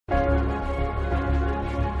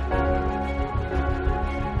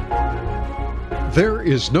There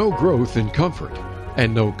is no growth in comfort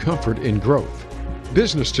and no comfort in growth.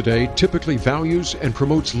 Business today typically values and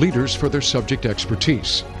promotes leaders for their subject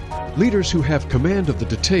expertise. Leaders who have command of the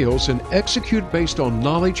details and execute based on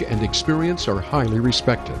knowledge and experience are highly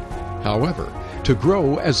respected. However, to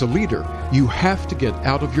grow as a leader, you have to get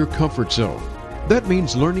out of your comfort zone. That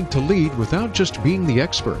means learning to lead without just being the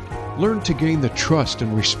expert. Learn to gain the trust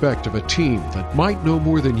and respect of a team that might know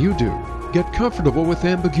more than you do. Get comfortable with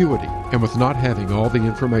ambiguity and with not having all the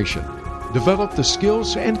information. Develop the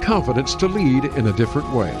skills and confidence to lead in a different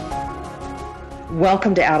way.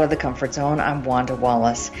 Welcome to Out of the Comfort Zone. I'm Wanda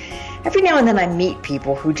Wallace. Every now and then I meet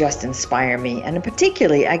people who just inspire me, and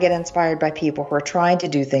particularly I get inspired by people who are trying to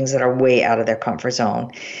do things that are way out of their comfort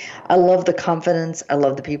zone. I love the confidence, I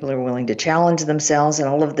love the people who are willing to challenge themselves, and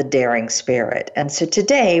I love the daring spirit. And so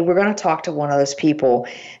today we're going to talk to one of those people,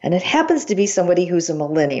 and it happens to be somebody who's a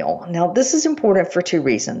millennial. Now this is important for two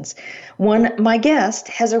reasons. One, my guest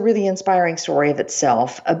has a really inspiring story of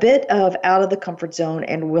itself, a bit of out of the comfort zone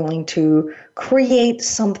and willing to create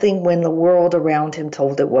something when the world around him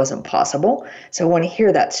told it wasn't possible. So I want to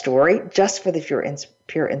hear that story just for the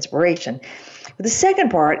pure inspiration. But the second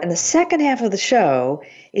part and the second half of the show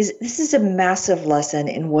is this is a massive lesson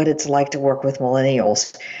in what it's like to work with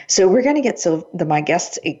millennials. So we're going to get my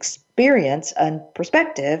guest's experience and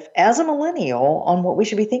perspective as a millennial on what we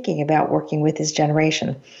should be thinking about working with his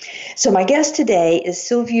generation. So my guest today is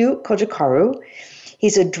Silviu Kojakaru.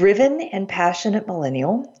 He's a driven and passionate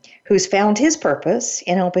millennial who's found his purpose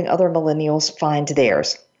in helping other millennials find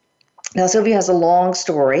theirs. Now, Silviu has a long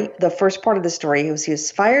story. The first part of the story was he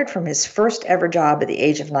was fired from his first ever job at the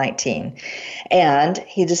age of 19. And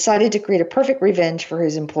he decided to create a perfect revenge for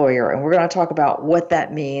his employer. And we're going to talk about what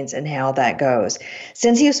that means and how that goes.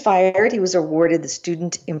 Since he was fired, he was awarded the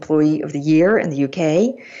Student Employee of the Year in the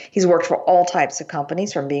UK. He's worked for all types of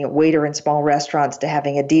companies, from being a waiter in small restaurants to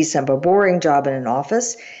having a decent but boring job in an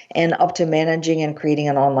office, and up to managing and creating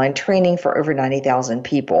an online training for over 90,000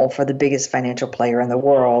 people for the biggest financial player in the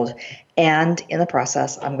world. And in the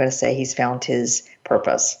process, I'm going to say he's found his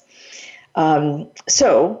purpose.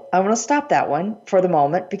 So I want to stop that one for the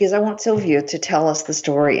moment because I want Silviu to tell us the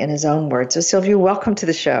story in his own words. So Silviu, welcome to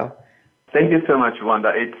the show. Thank you so much,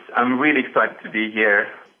 Wanda. I'm really excited to be here.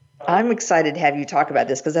 I'm excited to have you talk about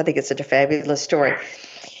this because I think it's such a fabulous story.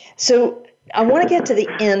 So I want to get to the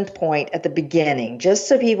end point at the beginning, just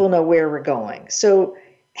so people know where we're going. So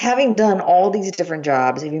having done all these different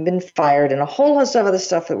jobs, having been fired, and a whole host of other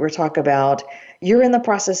stuff that we're talking about, you're in the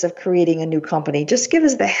process of creating a new company. Just give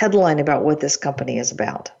us the headline about what this company is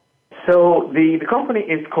about. So the company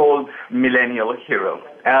is called Millennial Hero.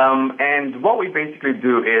 And what we basically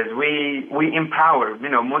do is we empower,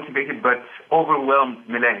 motivated but overwhelmed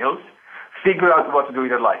millennials figure out what to do with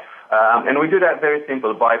their life. And we do that very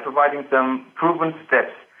simple by providing some proven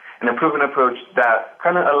steps and a proven approach that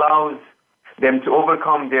kind of allows them to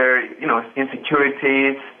overcome their,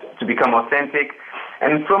 insecurities, to become authentic.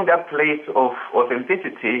 And from that place of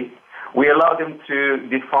authenticity, we allow them to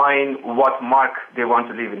define what mark they want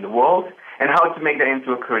to leave in the world and how to make that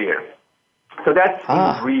into a career. So that's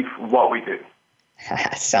in brief what we do.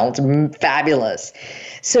 Sounds fabulous.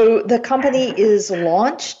 So the company is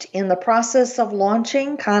launched, in the process of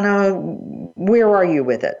launching, kind of where are you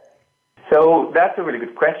with it? So that's a really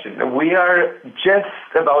good question. We are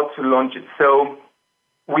just about to launch it. So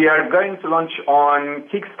we are going to launch on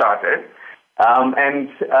Kickstarter, and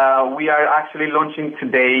we are actually launching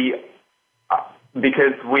today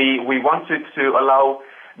because we wanted to allow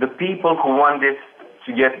the people who want this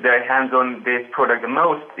to get their hands on this product the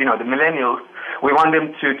most, the millennials. We want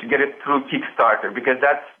them to get it through Kickstarter because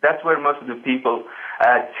that's where most of the people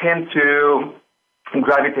tend to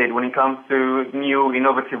gravitate when it comes to new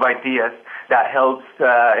innovative ideas that helps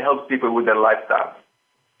people with their lifestyle.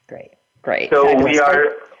 Great. So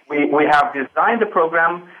fabulous. we have designed the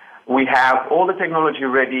program, we have all the technology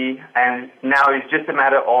ready, and now it's just a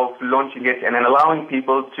matter of launching it and then allowing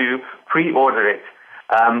people to pre-order it,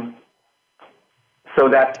 so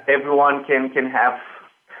that everyone can have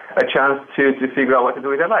a chance to figure out what to do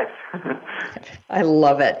with their life. I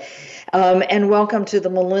love it. And welcome to the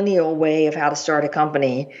millennial way of how to start a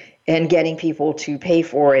company and getting people to pay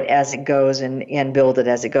for it as it goes and build it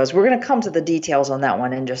as it goes. We're going to come to the details on that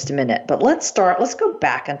one in just a minute. But let's go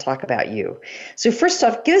back and talk about you. So first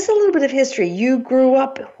off, give us a little bit of history. You grew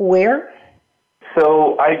up where?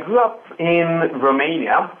 So I grew up in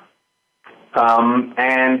Romania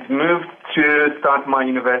and moved to start my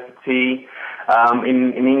university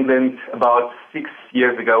in England about 6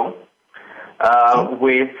 years ago.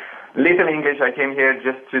 With little English, I came here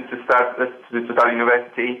just to start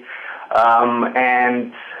university,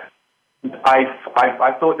 and I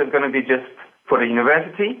thought it was going to be just for the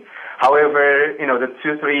university. However, the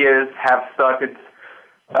 2-3 years have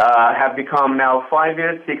become now 5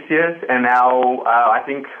 years, 6 years, and now I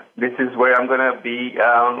think this is where I'm going to be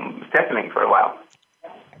settling for a while.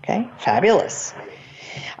 Okay, fabulous.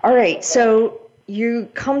 All right, so you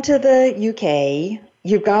come to the UK,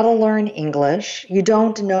 you've got to learn English. You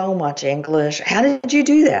don't know much English. How did you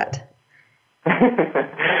do that? I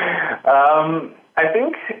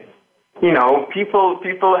think,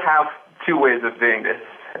 people have two ways of doing this.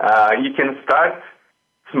 You can start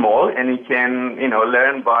small and you can,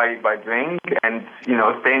 learn by doing and,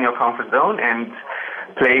 stay in your comfort zone and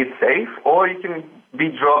play it safe, or you can be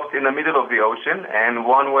dropped in the middle of the ocean and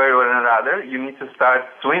one way or another, you need to start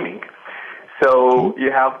swimming. So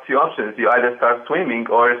you have two options. You either start swimming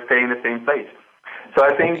or stay in the same place. So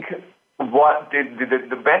I think what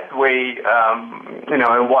the best way,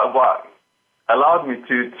 and what allowed me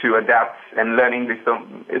to adapt and learn English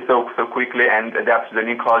so quickly and adapt to the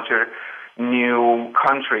new culture, new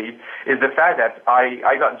country, is the fact that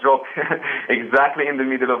I got dropped exactly in the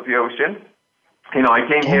middle of the ocean. I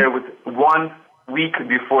came here with 1 week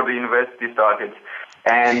before the university started,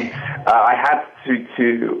 and I had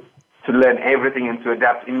to learn everything and to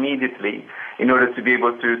adapt immediately in order to be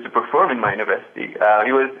able to perform in my university.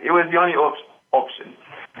 It was the only option.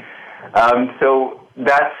 So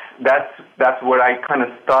that's where I kind of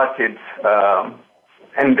started,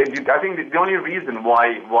 and I think the only reason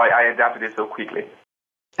why I adapted it so quickly.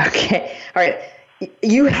 Okay, all right.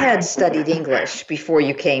 You had studied English before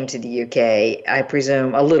you came to the UK, I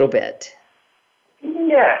presume, a little bit.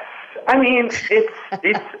 Yes, I mean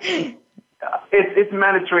it's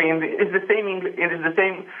mandatory. It's the same English. It is the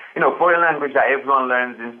same, foreign language that everyone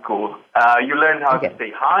learns in school. You learn how to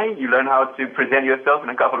say hi. You learn how to present yourself in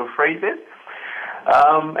a couple of phrases.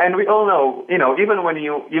 And we all know,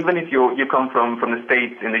 even if you come from the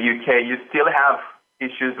States in the UK, you still have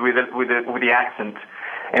issues with the accent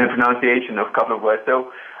and the pronunciation of a couple of words.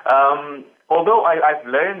 So although I've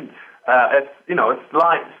learned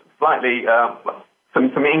slightly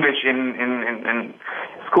some English in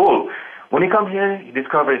school, when you come here, you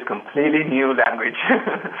discover it's completely new language.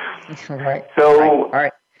 Right. So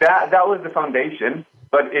right. That was the foundation,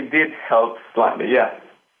 but it did help slightly, yeah.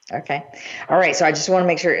 Okay. All right. So I just want to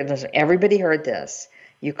make sure everybody heard this.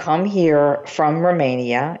 You come here from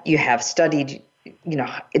Romania. You have studied,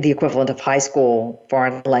 the equivalent of high school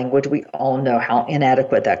foreign language. We all know how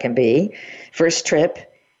inadequate that can be. First trip,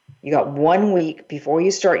 you got 1 week before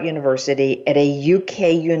you start university at a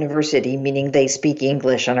UK university, meaning they speak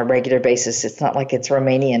English on a regular basis. It's not like it's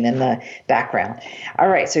Romanian in the background. All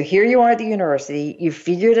right, so here you are at the university. You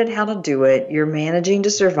figured out how to do it. You're managing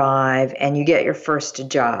to survive, and you get your first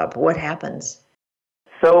job. What happens?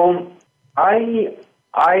 So I'm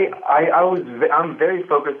very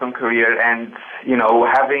focused on career, and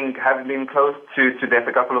having been close to death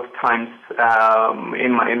a couple of times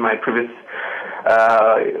in my previous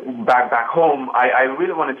back home, I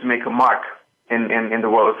really wanted to make a mark in the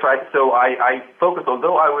world, right? So I focused,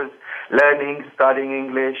 although I was learning, studying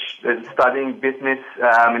English, studying business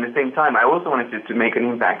in the same time, I also wanted to make an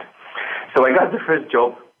impact. So I got the first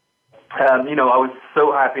job. I was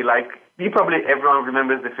so happy, everyone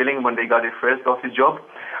remembers the feeling when they got their first office job,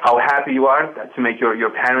 how happy you are to make your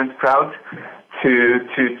parents proud, you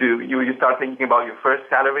start thinking about your first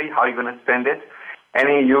salary, how you're going to spend it, and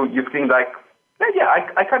then you think like,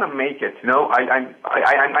 I kind of make it,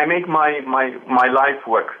 I make my life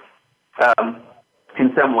work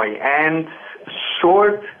in some way. And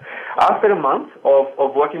after a month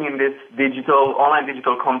of working in this online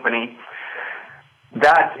digital company,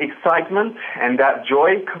 that excitement and that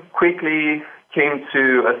joy quickly came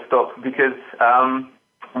to a stop because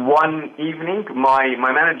one evening my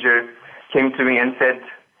manager came to me and said,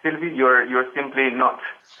 "Sylvie, you're simply not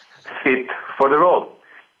fit for the role."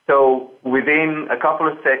 So within a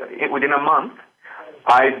month,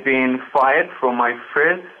 I've been fired from my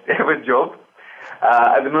first ever job.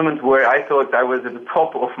 At the moment where I thought I was at the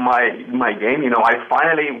top of my game, I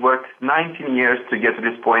finally worked 19 years to get to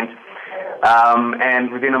this point. And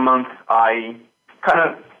within a month, I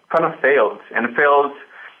kind of failed.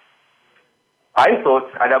 I thought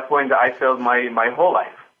at that point that I failed my whole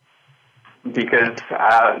life because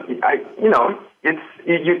you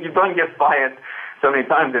don't get fired so many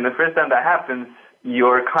times, and the first time that happens,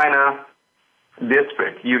 you're kind of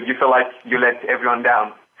desperate. You feel like you let everyone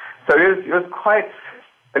down. So it was quite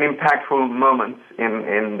an impactful moment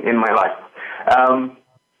in my life.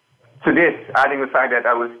 To this, adding the fact that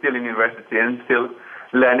I was still in university and still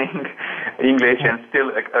learning English and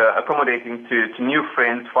still accommodating to new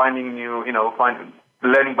friends, finding new,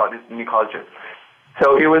 learning about this new culture.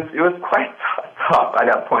 So it was quite tough at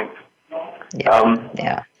that point.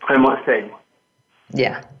 Yeah. I must say.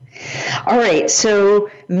 Yeah. All right. So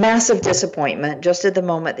massive disappointment just at the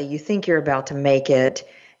moment that you think you're about to make it.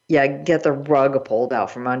 Yeah, get the rug pulled out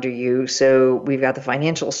from under you. So we've got the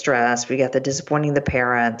financial stress. We got the disappointing the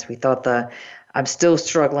parents. We thought I'm still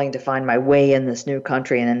struggling to find my way in this new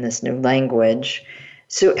country and in this new language.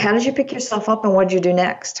 So how did you pick yourself up and what did you do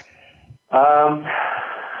next?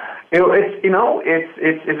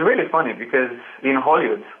 It's really funny because in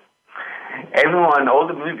Hollywood, all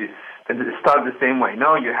the movies start the same way.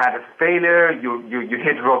 No, you had a failure, you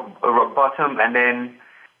hit rock bottom, and then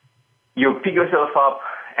you pick yourself up,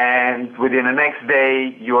 and within the next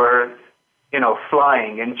day, you're,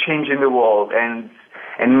 flying and changing the world and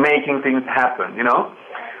making things happen,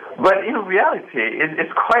 But in reality,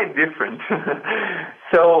 it's quite different.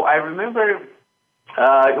 So I remember,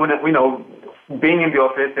 being in the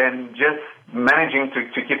office and just managing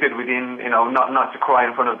to keep it within, not to cry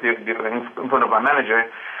in front of in front of my manager.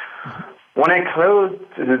 When I closed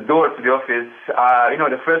the door to the office,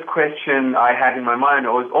 the first question I had in my mind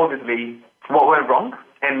was obviously what went wrong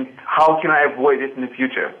and how can I avoid this in the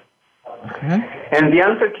future. Mm-hmm. And the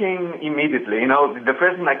answer came immediately. The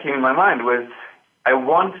first thing that came in my mind was I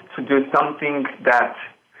want to do something that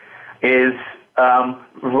is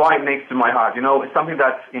right next to my heart. Something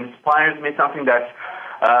that inspires me, something that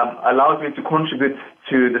allows me to contribute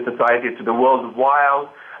to the society, to the world,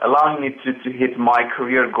 while allowing me to hit my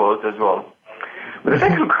career goals as well. But the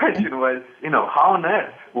second question was, how on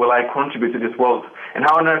earth will I contribute to this world? And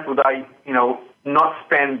how on earth would I, not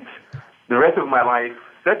spend the rest of my life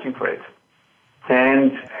searching for it?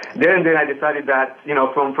 And then I decided that,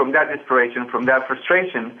 from that desperation, from that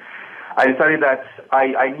frustration, I decided that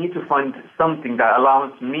I need to find something that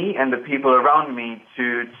allows me and the people around me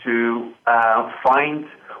to find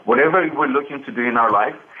whatever we're looking to do in our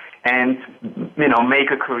life and, make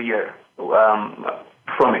a career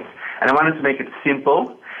from it. And I wanted to make it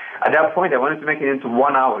simple. At that point, I wanted to make it into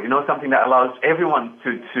 1 hour, something that allows everyone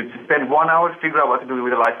to spend 1 hour, figure out what to do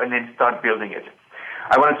with their life, and then start building it.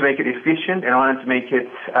 I wanted to make it efficient, and I wanted to make it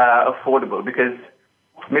affordable, because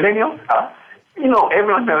millennials, us,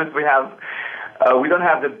 everyone knows we don't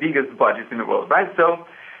have the biggest budgets in the world, right? So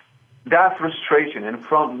that frustration, and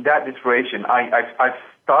from that desperation, I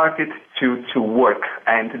started to work,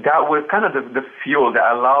 and that was kind of the fuel that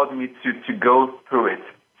allowed me to go through it.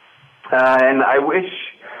 And I wish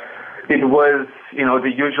it was,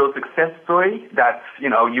 the usual success story that,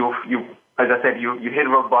 you as I said, you hit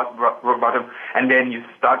rock bottom, and then you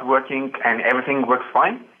start working, and everything works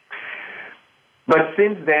fine. But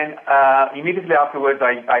since then, immediately afterwards,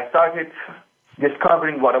 I started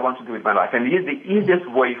discovering what I want to do with my life. And the easiest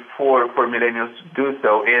way for millennials to do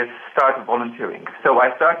so is start volunteering. So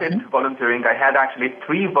I started volunteering. I had actually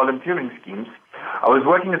 3 volunteering schemes. I was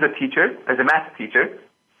working as a teacher, as a math teacher.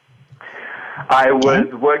 I was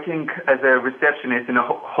working as a receptionist in a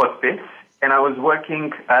hospice, and I was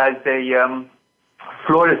working as a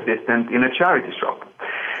floor assistant in a charity shop.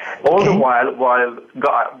 All the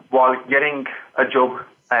while getting a job,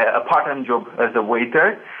 a part-time job as a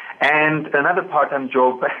waiter, and another part-time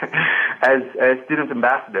job as a student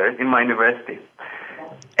ambassador in my university.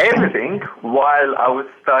 Everything while I was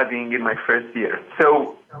studying in my first year.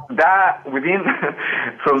 So that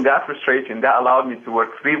from that frustration, that allowed me to work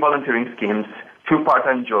 3 volunteering schemes, 2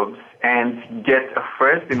 part-time jobs, and get a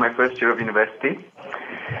first in my first year of university.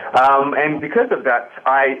 And because of that,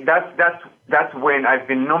 that's when I've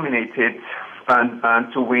been nominated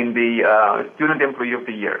to win the Student Employee of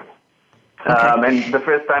the Year. And the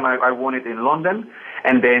first time I won it in London,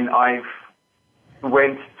 and then I've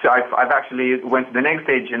actually went to the next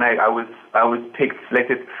stage, and I was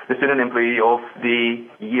selected the Student Employee of the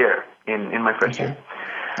Year in my first year.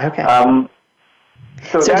 Okay.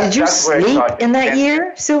 So did you sleep in that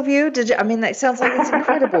year, Silvio? Did you? I mean, that sounds like it's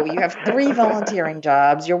incredible. You have 3 volunteering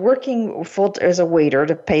jobs. You're working full as a waiter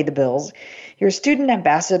to pay the bills. You're a student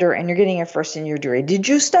ambassador, and you're getting your first in your degree. Did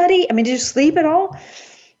you study? I mean, did you sleep at all?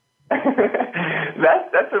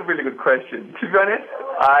 That's a really good question. To be honest,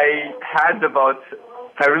 I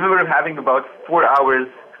remember having about 4 hours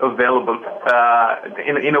available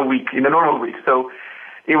in a week, in a normal week. So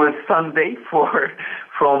it was Sunday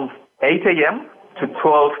from 8 a.m. to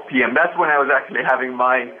 12 p.m. That's when I was actually having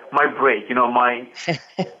my break,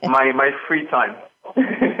 my free time.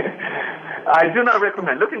 I do not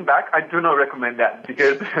recommend. Looking back, I do not recommend that,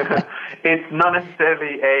 because it's not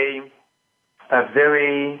necessarily a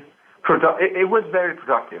very it was very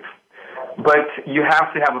productive, but you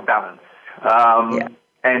have to have a balance.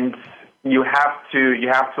 And you have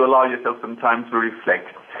to allow yourself some time to reflect.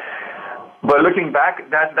 But looking back,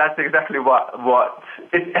 that's exactly what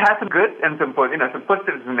it has some good and some some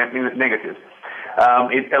positives and negatives.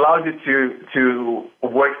 It allows you to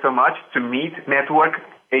work so much, to meet, network,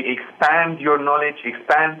 expand your knowledge,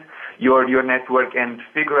 expand your network, and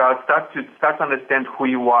start to understand who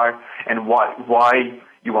you are and why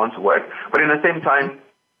you want to work. But in the same time,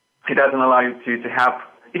 it doesn't allow you to have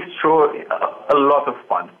a lot of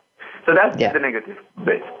fun. So that's the negative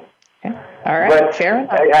bit. Okay. All right, but fair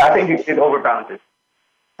enough. I think it overbalances.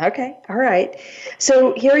 Okay, all right.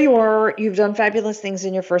 So here you are. You've done fabulous things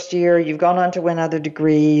in your first year. You've gone on to win other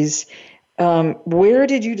degrees. Where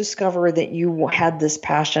did you discover that you had this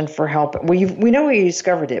passion for help? We know where you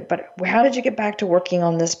discovered it, but how did you get back to working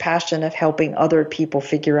on this passion of helping other people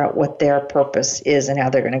figure out what their purpose is and how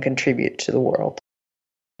they're going to contribute to the world?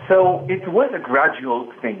 So it was a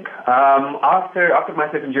gradual thing. After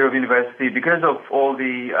my second year of university, because of all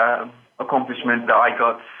the accomplishments that I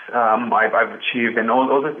got, I've achieved, and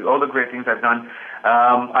all the great things I've done,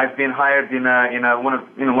 I've been hired in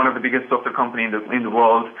one of the biggest software company in the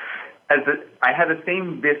world. I had the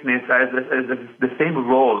same business as the same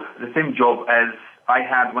role, the same job as I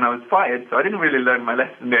had when I was fired. So I didn't really learn my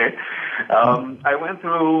lesson there. I went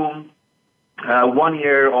through 1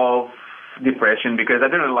 year of depression because I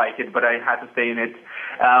didn't like it, but I had to stay in it.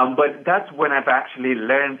 But that's when I've actually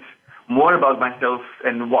learned more about myself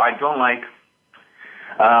and what I don't like,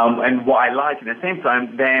 and what I like at the same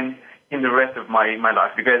time than in the rest of my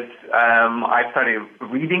life, because I started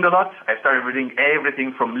reading a lot. I started reading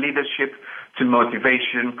everything from leadership to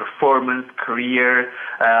motivation, performance, career,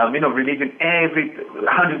 religion,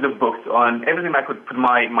 hundreds of books on everything I could put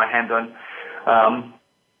my hand on.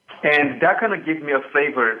 And that kind of gives me a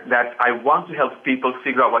flavor that I want to help people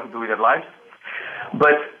figure out what to do with their lives.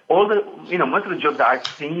 But most of the jobs that I've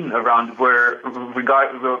seen around were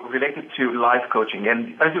related to life coaching.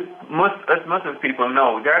 And as most of the people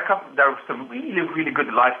know, there are some really, really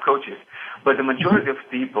good life coaches, but the majority of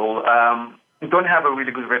people don't have a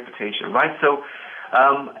really good reputation, right? So,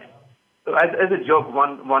 as a joke,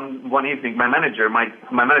 one evening, my manager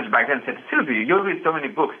back then said, "Sylvie, you read so many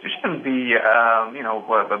books. You shouldn't be,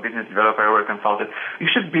 a business developer or a consultant. You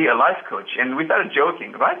should be a life coach." And we started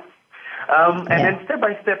joking, right? And then step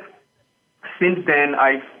by step, since then,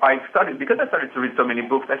 I started to read so many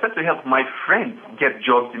books. I started to help my friends get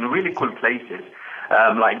jobs in really cool places,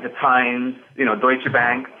 like the Times, Deutsche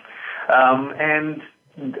Bank, and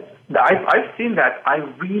I've seen that I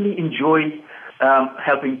really enjoy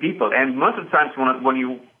helping people. And most of the times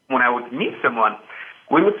when I would meet someone,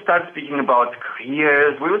 we would start speaking about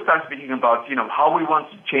careers. We would start speaking about how we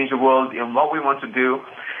want to change the world and what we want to do.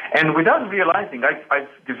 And without realizing, I've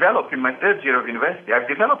developed in my third year of university, I've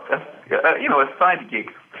developed a side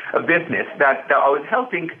gig, a business that I was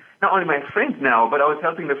helping not only my friends now, but I was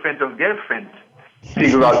helping the friends of their friends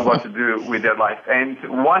figure out what to do with their life. And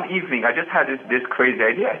one evening, I just had this crazy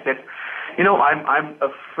idea. I said, I'm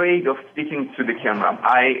afraid of speaking to the camera.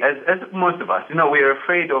 As most of us, we're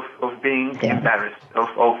afraid of being embarrassed,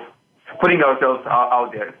 of putting ourselves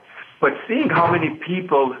out there. But seeing how many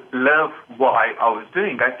people love what I was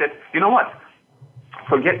doing, I said, you know what?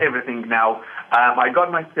 Forget everything now. I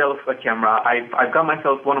got myself a camera. I've got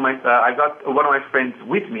myself I got one of my friends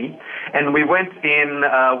with me, and we went in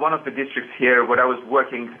one of the districts here where I was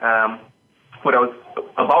working, where I was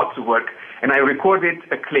about to work, and I recorded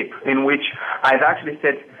a clip in which I've actually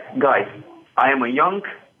said, guys, I am a young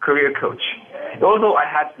career coach. Although I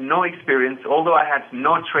had no experience, although I had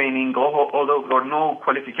no training, or no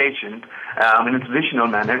qualification in a traditional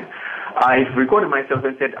manner, I've recorded myself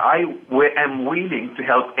and said, I am willing to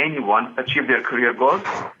help anyone achieve their career goals,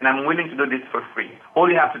 and I'm willing to do this for free. All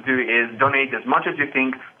you have to do is donate as much as you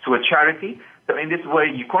think to a charity. So in this way,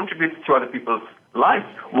 you contribute to other people's lives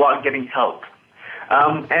while getting help.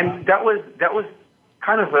 And that was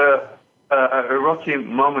kind of a rocky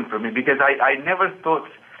moment for me, because I never thought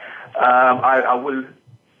I will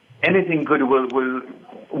anything good will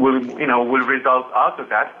result out of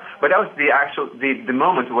that. But that was the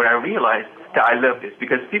moment where I realized that I love this,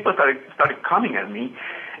 because people started coming at me,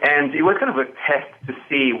 and it was kind of a test to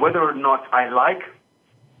see whether or not I like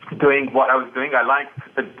doing what I was doing. I liked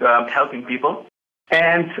helping people,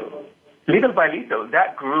 and little by little,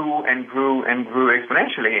 that grew and grew and grew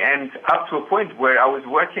exponentially, and up to a point where I was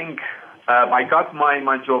working. I got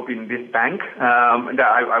my job in this bank that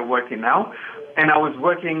I work in now, and I was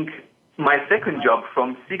working my second job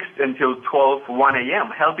from 6 until 1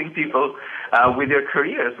 a.m., helping people with their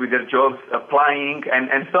careers, with their jobs, applying,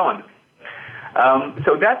 and so on.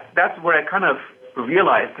 So that's where I kind of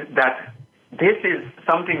realized that this is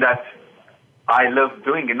something that I love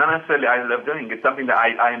doing it. Not necessarily I love doing it. It's something that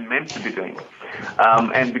I am meant to be doing.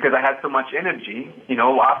 And because I had so much energy,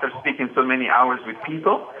 after speaking so many hours with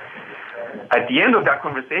people, at the end of that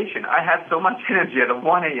conversation, I had so much energy at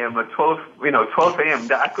 1 a.m., at 12 a.m.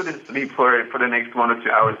 that I couldn't sleep for the next 1 or 2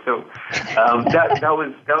 hours. So that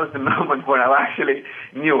was the moment where I actually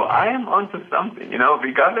knew I am onto something.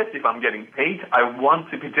 Regardless if I'm getting paid, I want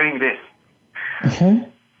to be doing this.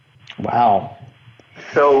 Mm-hmm. Wow.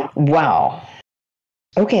 Wow.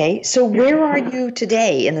 Okay, so where are you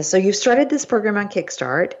today? So you've started this program on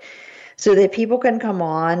Kickstart, so that people can come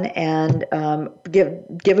on and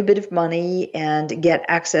give a bit of money and get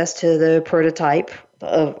access to the prototype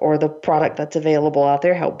or the product that's available out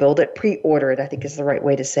there, help build it, pre-order it, I think is the right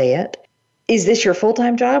way to say it. Is this your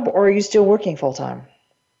full-time job, or are you still working full-time?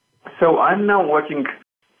 So I'm now working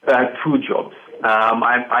 2 jobs.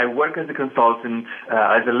 I work as a consultant,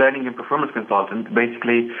 as a learning and performance consultant.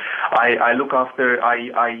 Basically, I look after,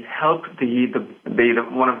 I help the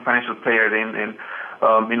one of the financial players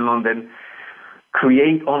in London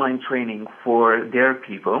create online training for their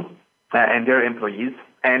people and their employees.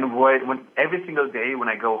 And when every single day when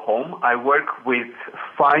I go home, I work with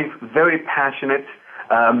 5 very passionate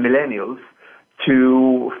millennials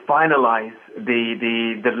to finalize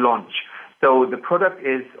the launch. So the product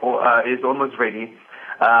is almost ready.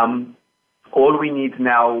 All we need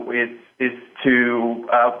now is to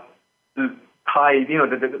tie,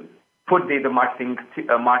 put the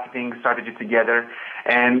marketing strategy together,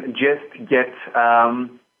 and just get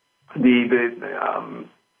the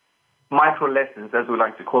micro lessons, as we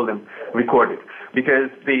like to call them, recorded. Because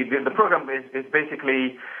the program is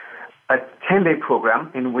basically a 10-day program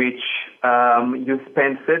in which you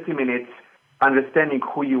spend 30 minutes understanding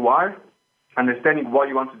who you are, understanding what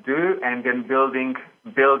you want to do, and then building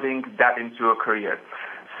that into a career.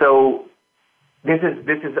 So this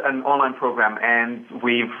is an online program, and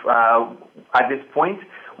we've at this point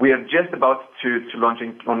we are just about to launch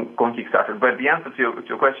on Kickstarter. But the answer to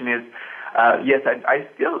your question is yes, I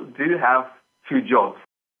still do have 2 jobs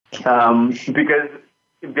because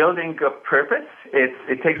building a purpose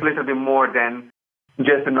it takes a little bit more than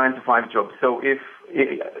just a 9-to-5 job. So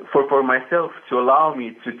for myself to allow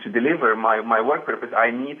me to deliver my work purpose, I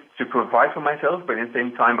need to provide for myself, but at the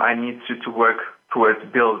same time, I need to work towards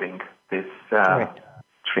building this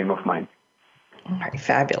dream of mine. All right,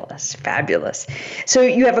 fabulous. So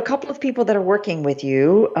you have a couple of people that are working with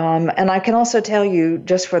you, and I can also tell you,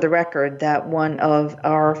 just for the record, that one of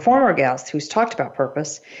our former guests who's talked about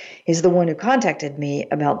purpose is the one who contacted me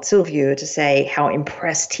about Silvio to say how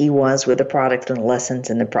impressed he was with the product and the lessons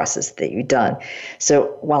and the process that you've done.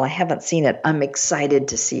 So while I haven't seen it, I'm excited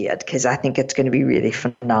to see it because I think it's going to be really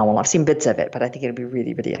phenomenal. I've seen bits of it, but I think it'll be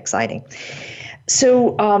really, really exciting.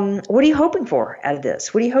 So what are you hoping for out of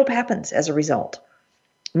this? What do you hope happens as a result?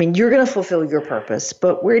 I mean, you're going to fulfill your purpose,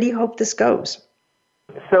 but where do you hope this goes?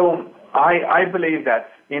 So I believe that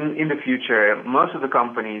in the future, most of the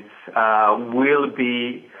companies will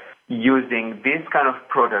be using this kind of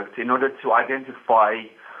product in order to identify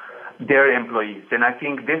their employees. And I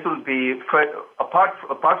think this will be,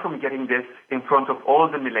 apart from getting this in front of all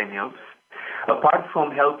the millennials, apart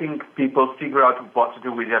from helping people figure out what to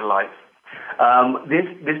do with their life,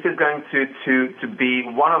 this is going to be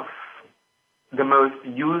one of the most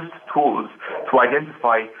used tools to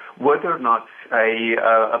identify whether or not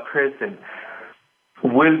a person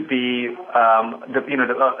will be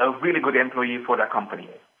a really good employee for that company.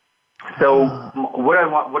 So what I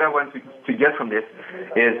want to get from this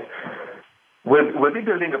is we'll be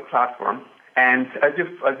building a platform, and as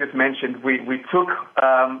you've mentioned, we took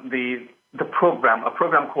a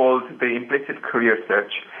program called the Implicit Career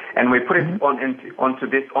Search, and we put it onto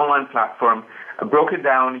this online platform, broke it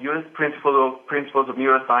down, used principles of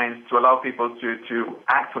neuroscience to allow people to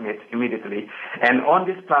act on it immediately. And on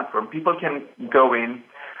this platform, people can go in,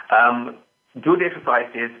 do the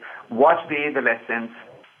exercises, watch the lessons,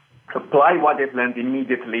 apply what they've learned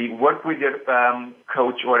immediately, work with their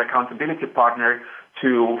coach or accountability partner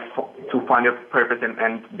to find their purpose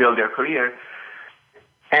and build their career.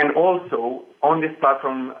 And also, on this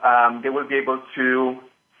platform, they will be able to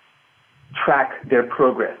track their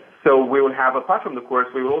progress. So we will have, apart from the course,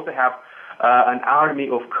 we will also have an army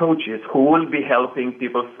of coaches who will be helping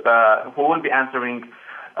people, who will be answering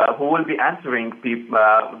people,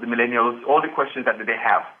 the millennials, all the questions that they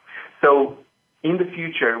have. So in the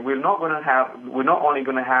future, we're not only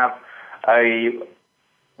going to have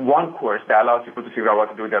one course that allows people to figure out what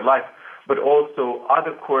to do with their life, but also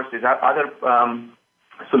other courses, other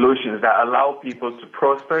solutions that allow people to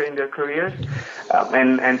prosper in their careers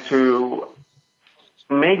and to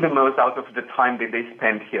make the most out of the time that they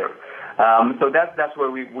spend here. So that's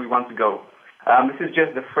where we want to go. This is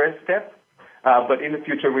just the first step, but in the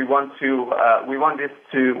future we want to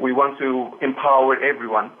empower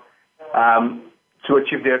everyone to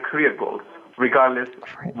achieve their career goals, regardless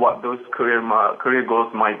what those career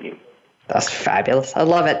goals might be. That's fabulous. I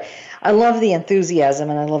love it. I love the enthusiasm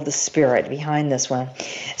and I love the spirit behind this one.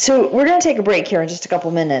 So we're going to take a break here in just a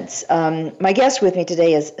couple minutes. My guest with me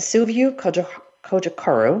today is Silviu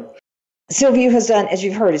Cojocaru. Silviu has done, as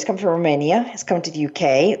you've heard, he's come from Romania, has come to the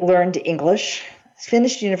UK, learned English,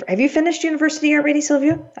 finished have you finished university already,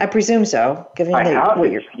 Silviu? I presume so, given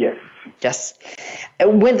yes. Yes.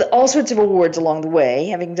 With all sorts of awards along the way,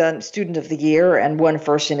 having done Student of the Year and won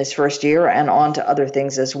first in his first year and on to other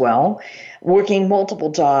things as well. Working multiple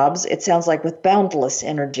jobs, it sounds like with boundless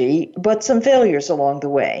energy, but some failures along the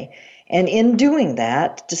way. And in doing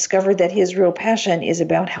that, discovered that his real passion is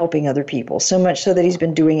about helping other people, so much so that he's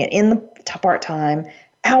been doing it in the part-time,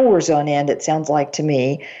 hours on end, it sounds like to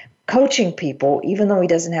me, coaching people, even though he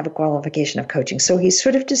doesn't have a qualification of coaching. So he's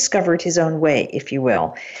sort of discovered his own way, if you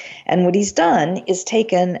will. And what he's done is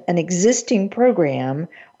taken an existing program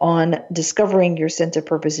on discovering your sense of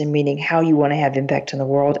purpose and meaning, how you want to have impact in the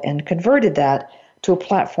world, and converted that to a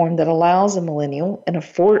platform that allows a millennial in an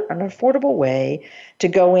affordable way to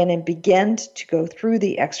go in and begin to go through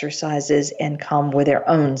the exercises and come with their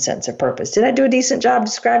own sense of purpose. Did I do a decent job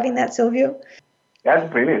describing that, Silviu? That's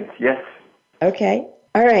brilliant, yes. Okay.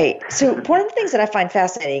 All right. So one of the things that I find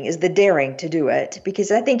fascinating is the daring to do it,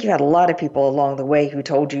 because I think you had a lot of people along the way who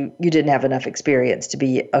told you you didn't have enough experience to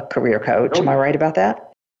be a career coach. Am I right about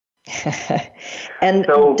that? And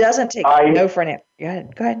so doesn't take no for an answer.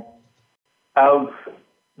 Go ahead.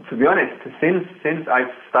 To be honest, since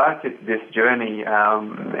I've started this journey,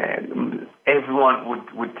 everyone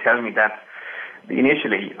would tell me that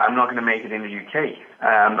initially I'm not going to make it in the UK.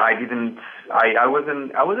 I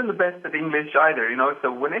wasn't the best at English either,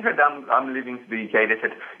 So when they heard I'm leaving to the UK, they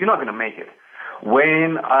said, "You're not going to make it."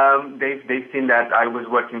 When they've seen that I was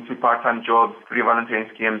working 2 part-time jobs, 3 volunteering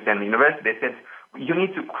schemes, and university, they said, "You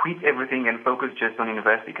need to quit everything and focus just on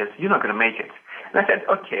university because you're not going to make it." And I said,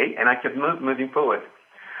 "Okay," and I kept moving forward.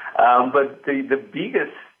 But the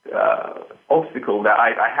biggest obstacle that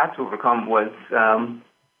I had to overcome was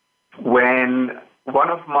when one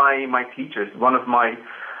of my teachers, one of my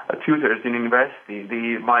tutors in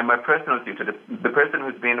university, my personal tutor, the person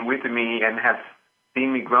who's been with me and has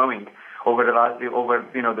seen me growing over the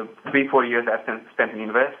 3-4 years I've spent in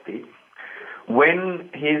university, when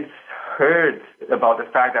he's heard about the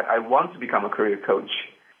fact that I want to become a career coach,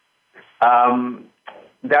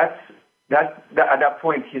 at that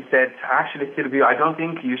point he said, "Actually, Silviu, I don't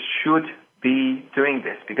think you should be doing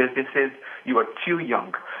this because you are too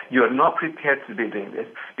young. You are not prepared to be doing this.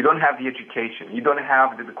 You don't have the education. You don't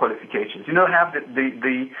have the qualifications. You don't have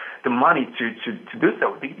the money to do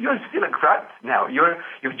so. You're still a grad now.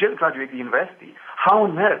 You've just graduated university. How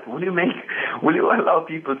on earth will you allow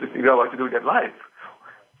people to figure out what to do with their life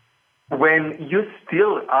when you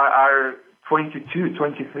still are 22,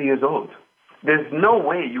 23 years old? There's no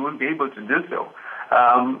way you will be able to do so."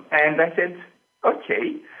 And I said,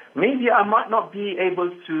 "Okay, maybe I might not be able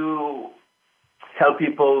to help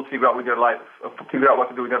people figure out what to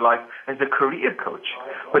do with their life as a career coach,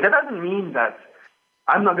 but that doesn't mean that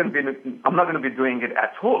I'm not going to be doing it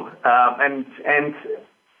at all." And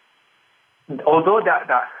although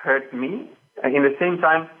that hurt me, in the same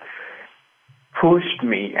time pushed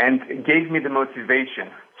me and gave me the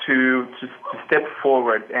motivation to step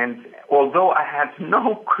forward. And although I had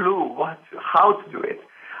no clue how to do it,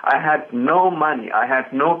 I had no money, I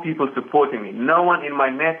had no people supporting me, no one in my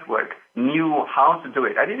network knew how to do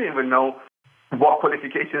it. I didn't even know what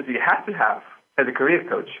qualifications you had to have as a career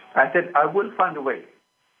coach. I said, I will find a way.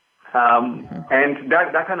 And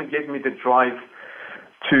that kind of gave me the drive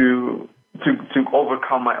to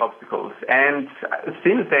overcome my obstacles. And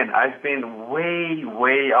since then, I've been way,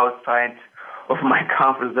 way outside of my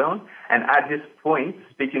comfort zone. And at this point,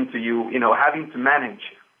 speaking to you, having to manage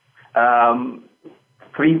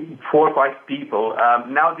 3, 4, 5 people.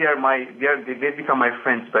 Now they've become my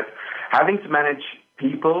friends, but having to manage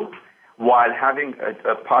people while having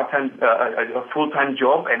a part-time, a full-time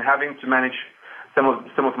job, and having to manage some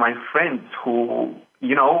of my friends who,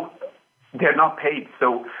 they're not paid.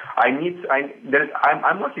 So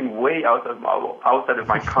I'm working way outside of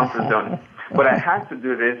my comfort zone. But I had to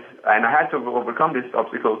do this, and I had to overcome this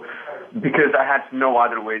obstacle because I had no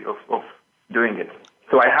other way of doing it.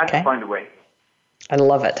 So I had to find a way. I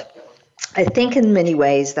love it. I think in many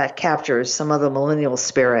ways that captures some of the millennial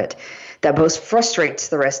spirit that both frustrates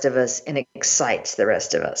the rest of us and excites the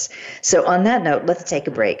rest of us. So on that note, let's take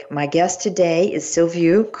a break. My guest today is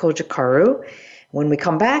Silviu Kojakaru. When we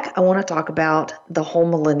come back, I want to talk about the whole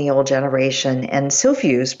millennial generation and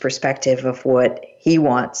Silviu's perspective of what he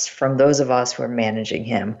wants from those of us who are managing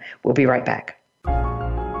him. We'll be right back.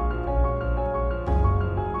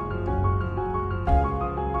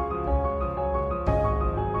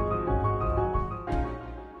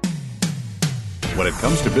 When it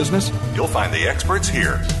comes to business, you'll find the experts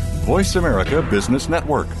here. Voice America Business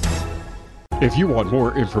Network. If you want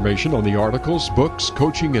more information on the articles, books,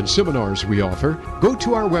 coaching, and seminars we offer, go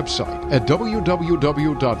to our website at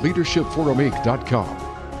www.leadershipforuminc.com.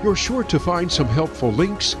 You're sure to find some helpful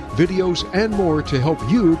links, videos, and more to help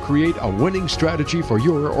you create a winning strategy for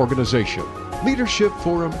your organization. Leadership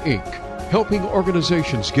Forum Inc., helping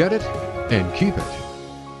organizations get it and keep it.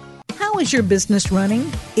 How is your business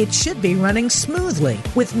running? It should be running smoothly,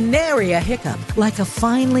 with nary a hiccup, like a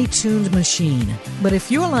finely tuned machine. But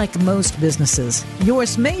if you're like most businesses,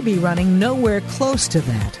 yours may be running nowhere close to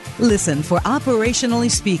that. Listen for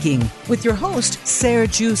Operationally Speaking with your host,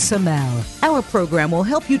 Sergio Samel. Our program will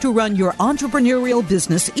help you to run your entrepreneurial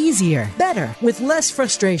business easier, better, with less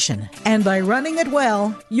frustration. And by running it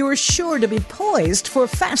well, you're sure to be poised for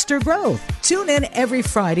faster growth. Tune in every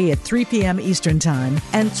Friday at 3 p.m. Eastern Time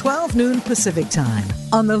and 12 noon Pacific Time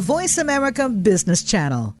on the Voice America Business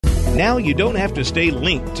Channel. Now you don't have to stay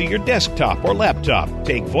linked to your desktop or laptop.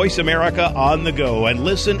 Take Voice America on the go and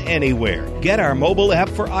listen anywhere. Get our mobile app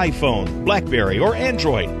for iPhone, BlackBerry, or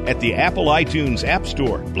Android at the Apple iTunes App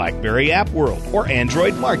Store, BlackBerry App World, or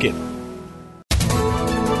Android Market.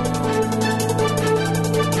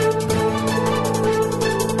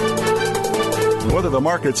 Whether the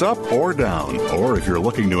market's up or down, or if you're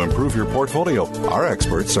looking to improve your portfolio, our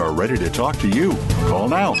experts are ready to talk to you. Call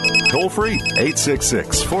now. Toll free,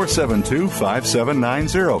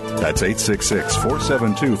 866-472-5790. That's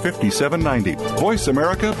 866-472-5790. Voice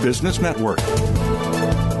America Business Network.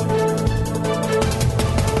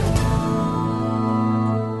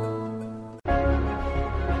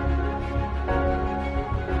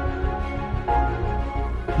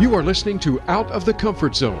 You are listening to Out of the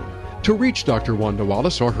Comfort Zone. To reach Dr. Wanda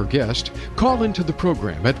Wallace or her guest, call into the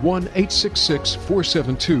program at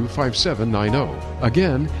 1-866-472-5790.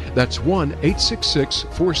 Again, that's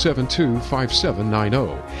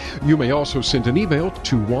 1-866-472-5790. You may also send an email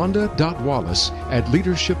to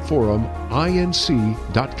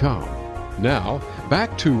wanda.wallace@leadershipforuminc.com. Now,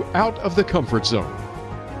 back to Out of the Comfort Zone.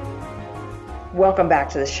 Welcome back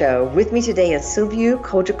to the show. With me today is Silviu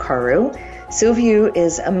Kojakaru. Silviu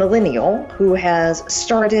is a millennial who has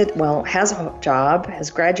has a job,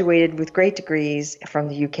 has graduated with great degrees from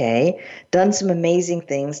the UK, done some amazing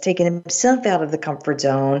things, taken himself out of the comfort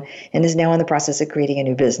zone, and is now in the process of creating a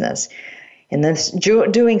new business. And then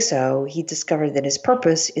doing so, he discovered that his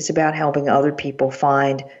purpose is about helping other people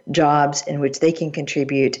find jobs in which they can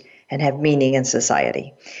contribute and have meaning in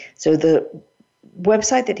society. So the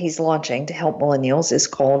website that he's launching to help millennials is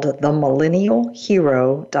called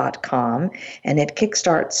themillennialhero.com, and it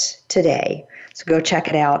kickstarts today. So go check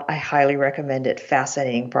it out. I highly recommend it.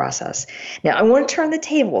 Fascinating process. Now, I want to turn the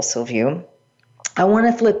table, Silviu. I want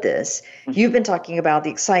to flip this. You've been talking about the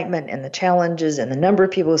excitement and the challenges and the number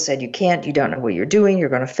of people who said you can't, you don't know what you're doing, you're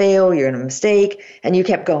going to fail, you're going to mistake, and you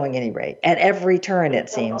kept going anyway. At every turn, it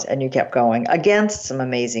seems, and you kept going against some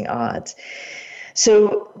amazing odds.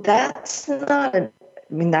 So that's I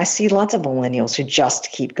see lots of millennials who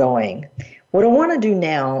just keep going. What I want to do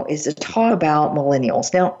now is to talk about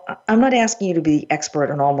millennials. Now, I'm not asking you to be the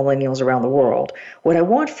expert on all millennials around the world. What I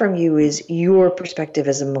want from you is your perspective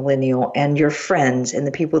as a millennial and your friends and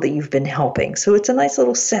the people that you've been helping. So it's a nice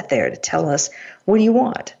little set there to tell us, what do you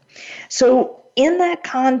want? So in that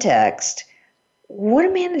context, what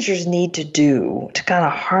do managers need to do to kind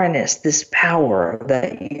of harness this power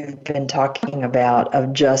that you've been talking about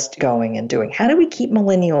of just going and doing? How do we keep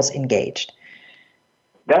millennials engaged?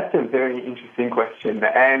 That's a very interesting question.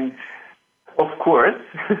 And of course,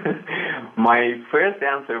 my first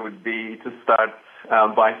answer would be to start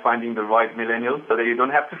by finding the right millennials so that you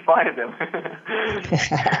don't have to fire them.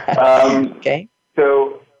 Okay.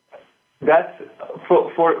 So that's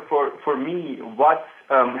for me, what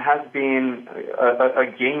has been a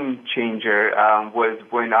game changer was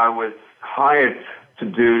when I was hired to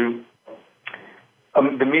do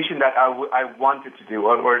the mission that I wanted to do,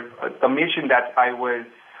 or a mission that I was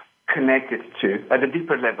connected to at a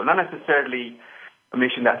deeper level. Not necessarily a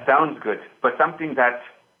mission that sounds good, but something that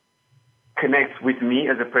connects with me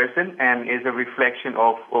as a person and is a reflection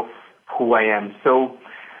of who I am. So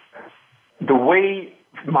the way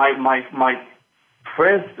my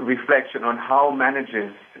first reflection on how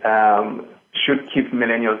managers should keep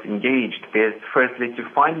millennials engaged is firstly to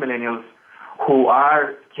find millennials who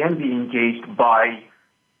can be engaged by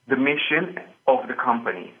the mission of the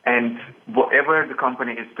company and whatever the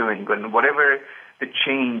company is doing and whatever the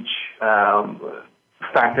change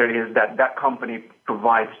factor is that company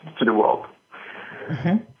provides to the world.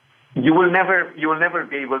 Mm-hmm. You will never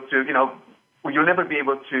be able to, you'll never be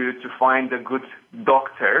able to find a good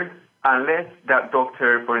doctor unless that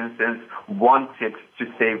doctor, for instance, wanted to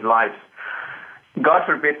save lives. God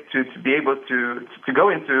forbid to be able to go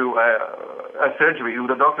into a surgery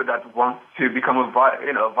with a doctor that wants to become a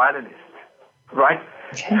violinist, right?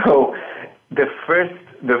 Okay. So the first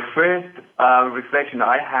reflection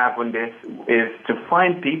I have on this is to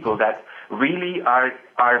find people that really are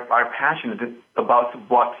passionate about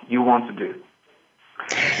what you want to do.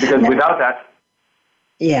 Because without that,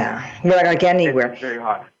 we're like anywhere. It's very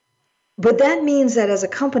hard. But that means that as a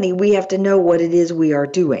company, we have to know what it is we are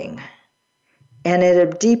doing. And at a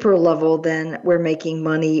deeper level than we're making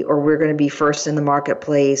money or we're going to be first in the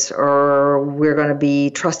marketplace or we're going to be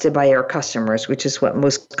trusted by our customers, which is what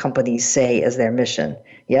most companies say as their mission.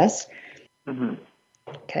 Yes? Mm-hmm.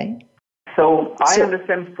 Okay. So I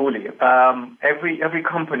understand fully. Every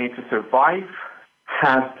company to survive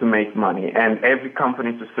has to make money, and every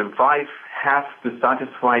company to survive has to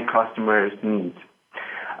satisfy customers' needs.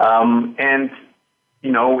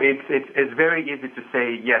 It's very easy to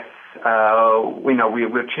say, yes,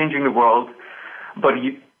 we're changing the world, but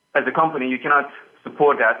as a company, you cannot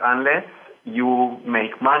support that unless you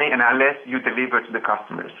make money and unless you deliver to the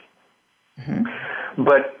customers. Mm-hmm.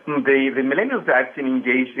 But the millennials that I've seen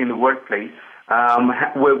engaged in the workplace,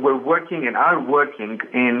 we're working and are working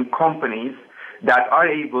in companies that are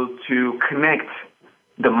able to connect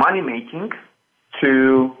the money making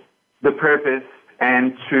to the purpose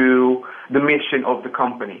and to the mission of the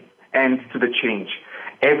company and to the change.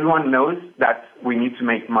 Everyone knows that we need to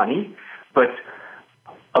make money, but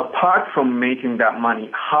apart from making that money,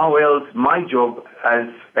 how else my job as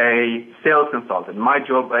a sales consultant, my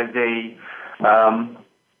job as a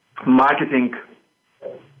marketing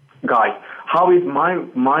guy, how is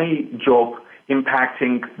my job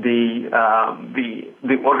impacting the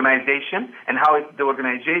organization, and how is the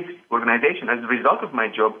organization as a result of my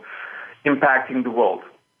job impacting the world?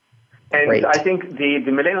 And Great. I think the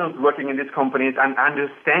millennials working in these companies and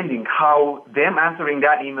understanding how them answering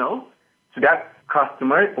that email to that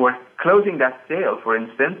customer or closing that sale, for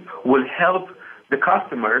instance, will help the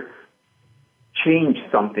customer change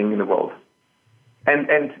something in the world. And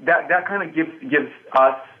that kind of gives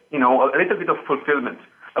us, a little bit of fulfillment.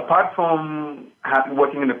 Apart from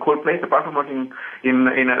working in a cool place, apart from working in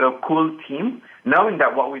a cool team, knowing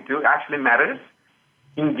that what we do actually matters,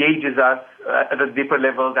 engages us at a deeper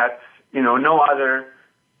level that, no other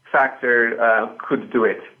factor could do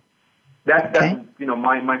it. That's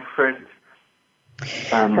my first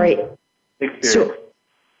experience. So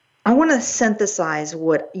I want to synthesize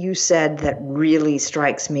what you said that really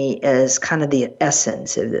strikes me as kind of the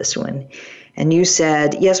essence of this one. And you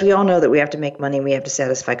said, yes, we all know that we have to make money, we have to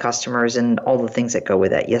satisfy customers and all the things that go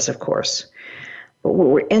with that. Yes, of course. But what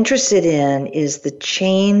we're interested in is the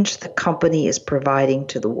change the company is providing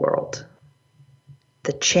to the world.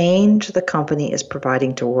 The change the company is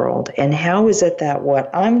providing to the world. And how is it that what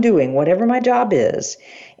I'm doing, whatever my job is,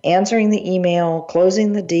 answering the email,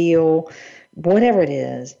 closing the deal, whatever it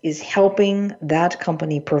is helping that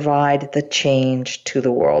company provide the change to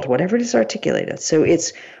the world, whatever it is articulated. So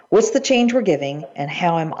it's what's the change we're giving, and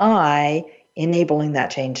how am I enabling that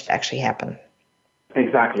change to actually happen?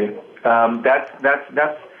 Exactly.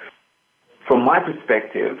 That's from my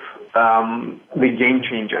perspective, the game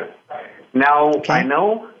changer. Now, okay. I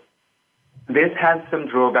know this has some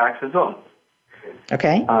drawbacks as well.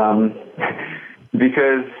 Okay.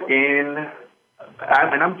 Because and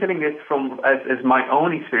I'm telling this from as my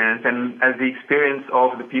own experience and as the experience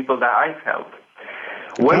of the people that I've helped.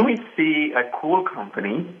 Okay. When we see a cool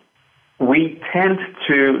company, we tend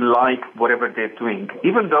to like whatever they're doing,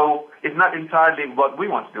 even though it's not entirely what we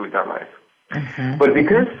want to do with our life. Mm-hmm. But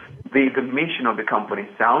because the mission of the company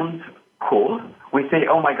sounds cool, we say,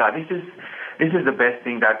 oh my God, this is the best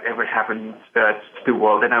thing that ever happened to the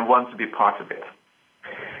world, and I want to be part of it.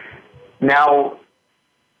 Now,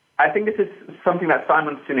 I think this is something that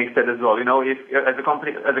Simon Sinek said as well. If as a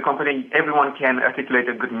company, everyone can articulate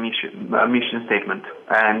a good mission statement,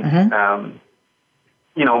 and mm-hmm.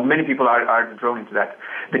 Many people are drawn into that.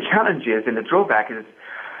 The challenge is, and the drawback is,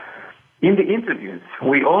 in the interviews,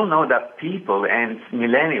 we all know that people and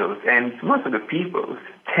millennials and most of the people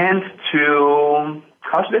tend to,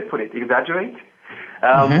 how should I put it, exaggerate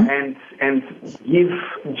and give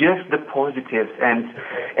just the positives. And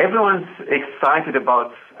everyone's excited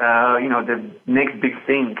about the next big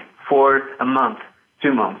thing for a month,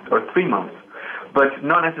 2 months, or 3 months, but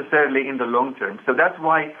not necessarily in the long term. So that's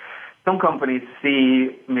why some companies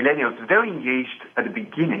see millennials very engaged at the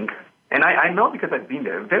beginning. And I know because I've been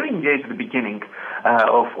there, very engaged at the beginning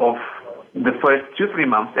of the first 2-3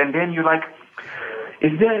 months, and then you're like,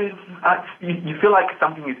 is there? You feel like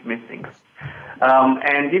something is missing.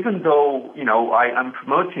 And even though I'm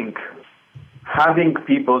promoting having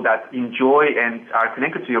people that enjoy and are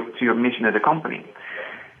connected to your mission as a company,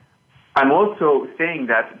 I'm also saying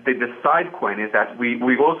that the side coin is that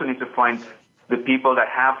we also need to find the people that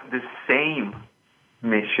have the same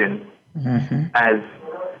mission as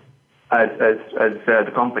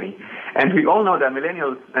the company. And we all know that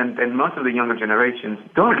millennials and most of the younger generations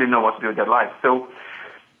don't really know what to do with their lives. So,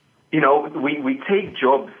 we take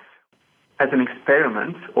jobs as an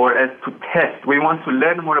experiment or as to test. We want to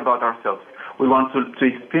learn more about ourselves. We want to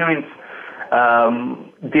experience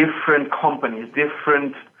different companies,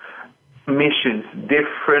 different missions,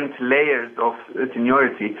 different layers of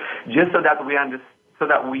seniority, just so that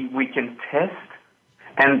we can test,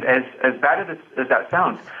 and as bad as that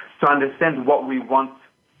sounds, to understand what we want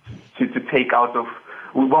to take out of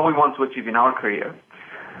what we want to achieve in our career.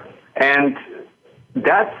 And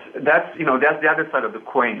that's the other side of the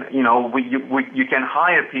coin. You can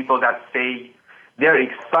hire people that say they're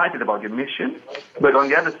excited about your mission, but on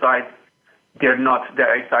the other side, they're not.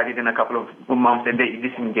 They're excited in a couple of months and they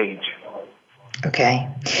disengage. Okay.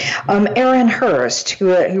 Aaron Hurst,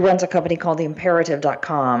 who runs a company called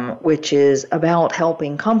theimperative.com, which is about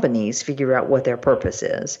helping companies figure out what their purpose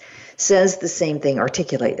is, says the same thing,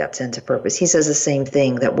 articulate that sense of purpose. He says the same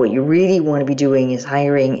thing, that what you really want to be doing is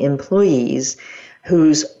hiring employees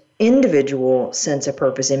whose individual sense of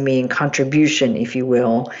purpose and meaning, contribution, if you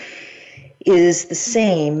will, is the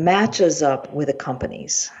same, matches up with a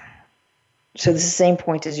company's. So this is the same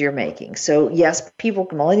point as you're making. So yes,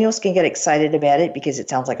 millennials can get excited about it because it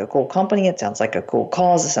sounds like a cool company, it sounds like a cool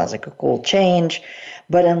cause, it sounds like a cool change.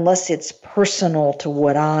 But unless it's personal to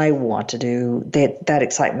what I want to do, that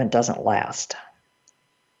excitement doesn't last.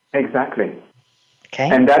 Exactly. Okay.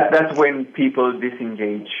 And that's when people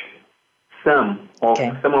disengage. Some of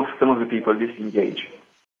the people disengage.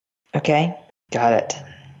 Okay, got it.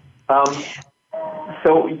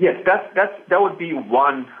 So yes, that would be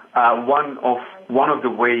one of the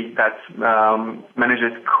ways that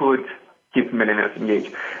managers could keep millennials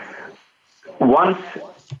engaged. Once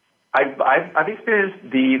I've experienced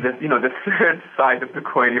the third side of the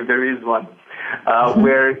coin, if there is one,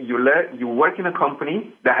 where you work in a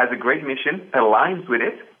company that has a great mission, aligns with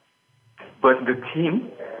it, but the team,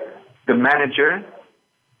 the manager,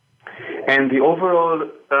 and the overall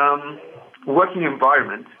working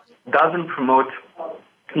environment doesn't promote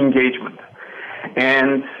engagement.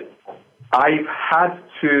 And I've had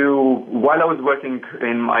to, while I was working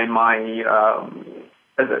in my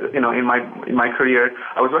career,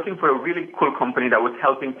 I was working for a really cool company that was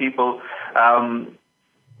helping people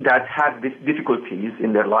that had these difficulties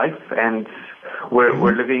in their life and were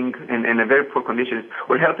living in a very poor conditions.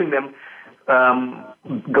 We're helping them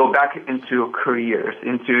go back into careers,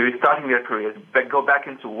 into starting their careers, but go back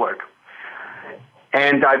into work.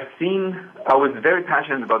 And I was very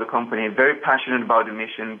passionate about the company, very passionate about the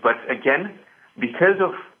mission, but again, because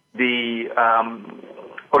of the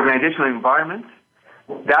organizational environment,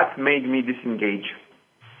 that made me disengage.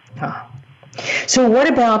 Huh. So what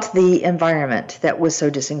about the environment that was so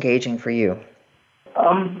disengaging for you?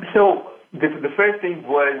 So the first thing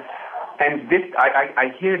was, and this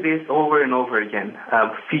I hear this over and over again,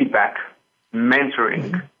 feedback,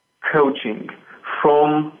 mentoring, coaching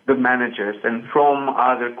from the managers and from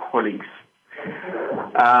other colleagues.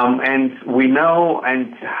 And we know,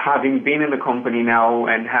 and having been in the company now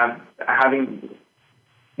and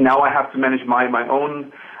now I have to manage my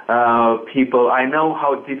own people, I know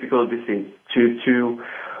how difficult this is to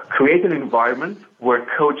create an environment where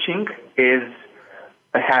coaching is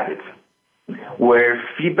a habit, where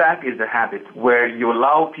feedback is a habit, where you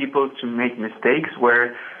allow people to make mistakes,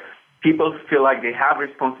 where people feel like they have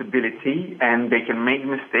responsibility and they can make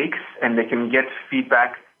mistakes and they can get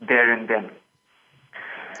feedback there and then.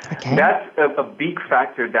 Okay. That's a big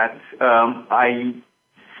factor that I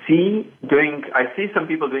see some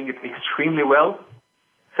people doing it extremely well.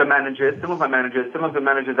 Some of the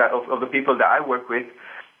managers of the people that I work with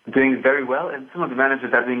doing it very well, and some of the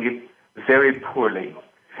managers are doing it very poorly.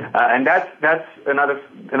 And that's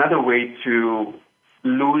another way to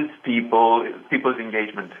lose people's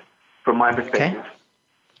engagement, from my perspective.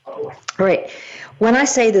 Right. When I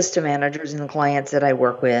say this to managers and clients that I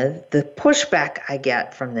work with, the pushback I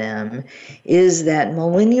get from them is that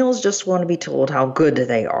millennials just want to be told how good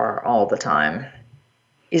they are all the time.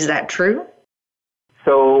 Is that true?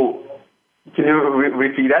 So, can you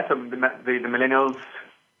repeat that? So the millennials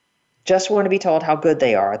just want to be told how good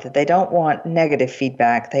they are, that they don't want negative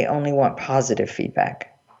feedback, they only want positive feedback.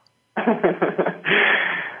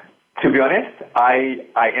 To be honest, I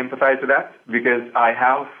empathize with that because I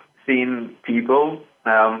have seen people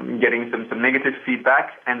getting some negative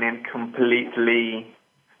feedback and then completely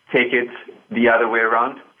take it the other way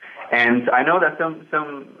around. And I know that some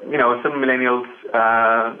millennials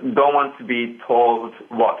don't want to be told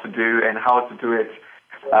what to do and how to do it,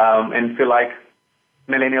 and feel like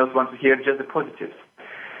millennials want to hear just the positives.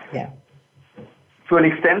 Yeah. To an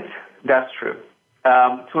extent, that's true.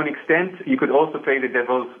 To an extent, you could also play the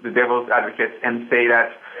devil's advocate and say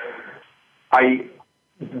that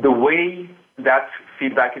the way that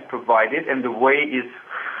feedback is provided and the way it's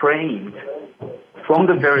framed from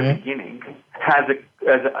the very beginning has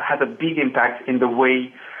a big impact in the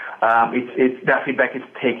way that feedback is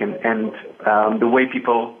taken and the way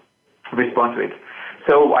people respond to it.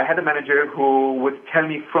 So I had a manager who would tell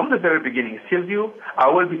me from the very beginning, Silvio, I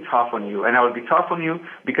will be tough on you, and I will be tough on you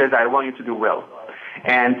because I want you to do well.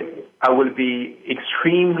 And I will be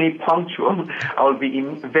extremely punctual. I'll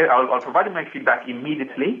provide my feedback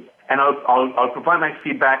immediately, and I'll provide my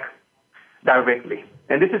feedback directly.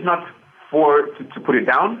 And this is not to put it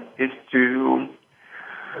down, it's to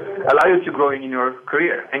allow you to grow in your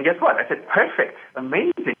career. And guess what? I said, perfect,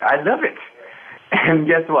 amazing, I love it. And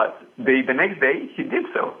guess what? The next day, he did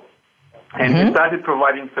so. And he started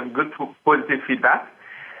providing some good positive feedback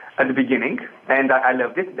at the beginning, and I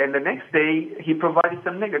loved it. And the next day, he provided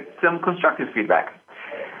some constructive feedback.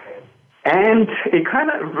 And it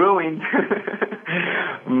kind of ruined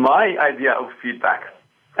my idea of feedback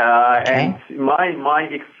and my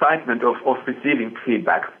excitement of receiving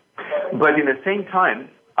feedback. But in the same time,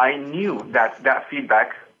 I knew that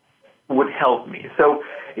feedback would help me. So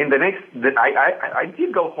in the next, I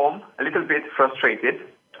did go home a little bit frustrated.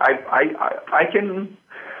 I can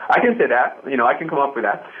say that, I can come up with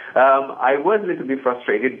that. I was a little bit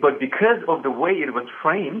frustrated, but because of the way it was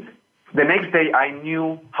framed, the next day I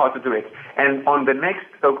knew how to do it. And on the next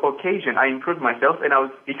occasion, I improved myself, and I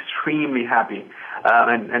was extremely happy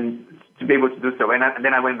and to be able to do so. And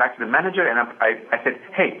then I went back to the manager, and I said,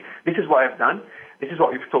 hey, this is what I've done. This is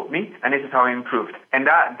what you've taught me, and this is how I improved. And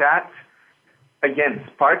that again,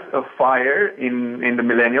 sparks a fire in the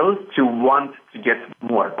millennials to want to get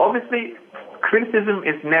more. Obviously, criticism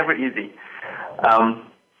is never easy.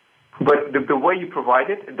 But the way you provide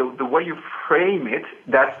it, the way you frame it,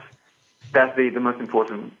 that's the most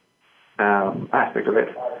important aspect of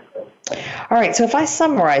it. All right, so if I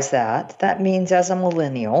summarize that means as a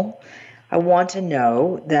millennial, I want to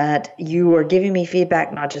know that you are giving me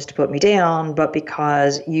feedback not just to put me down, but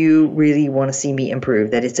because you really want to see me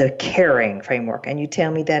improve, that it's a caring framework. And you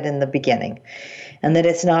tell me that in the beginning. And that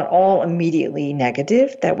it's not all immediately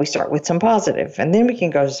negative, that we start with some positive, and then we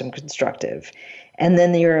can go to some constructive. And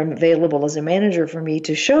then you're available as a manager for me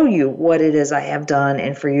to show you what it is I have done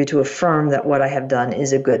and for you to affirm that what I have done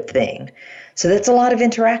is a good thing. So that's a lot of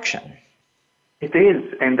interaction. It is,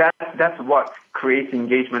 and that's what creates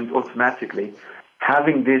engagement automatically.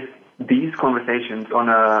 Having these conversations on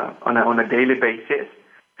a daily basis,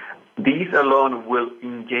 these alone will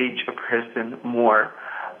engage a person more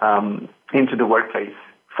into the workplace,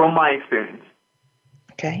 from my experience.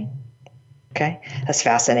 Okay, that's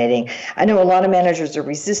fascinating. I know a lot of managers are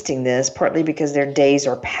resisting this, partly because their days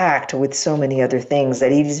are packed with so many other things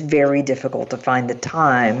that it is very difficult to find the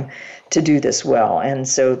time to do this well. And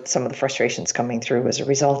so some of the frustrations coming through as a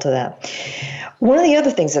result of that. One of the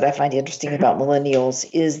other things that I find interesting about millennials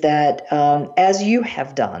is that, as you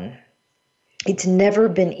have done, it's never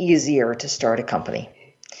been easier to start a company.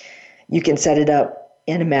 You can set it up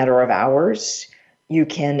in a matter of hours. You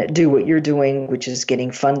can do what you're doing, which is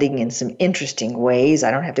getting funding in some interesting ways.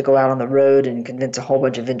 I don't have to go out on the road and convince a whole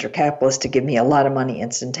bunch of venture capitalists to give me a lot of money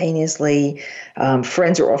instantaneously.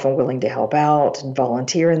 Friends are often willing to help out and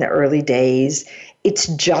volunteer in the early days. It's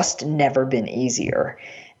just never been easier.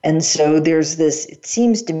 And so there's this, it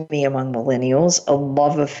seems to me among millennials, a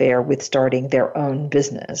love affair with starting their own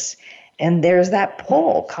business. And there's that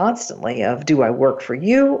pull constantly of, do I work for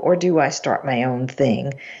you or do I start my own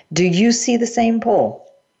thing? Do you see the same pull?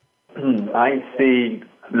 I see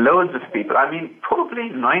loads of people. I mean, probably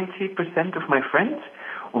 90% of my friends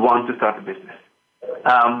want to start a business.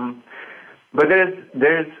 But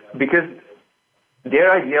there's because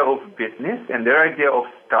their idea of business and their idea of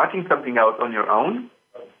starting something out on your own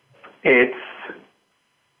It's,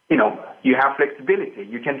 you have flexibility.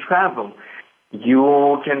 You can travel.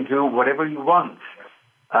 You can do whatever you want.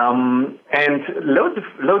 And loads of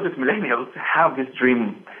millennials have this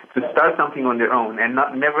dream to start something on their own and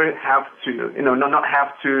not have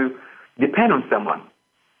to depend on someone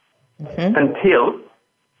until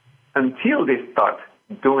they start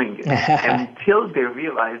doing it, until they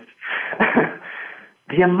realize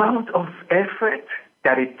the amount of effort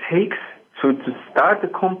that it takes to start a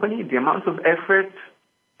company, the amount of effort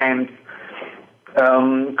and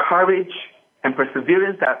courage and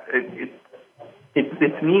perseverance that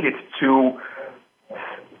it's needed to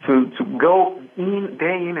go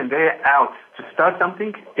day in and day out to start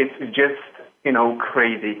something. It's just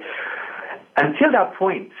crazy. Until that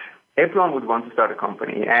point, everyone would want to start a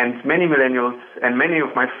company, and many millennials and many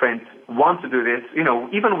of my friends want to do this.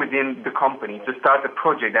 Even within the company, to start a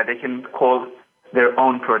project that they can call their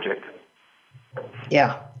own project.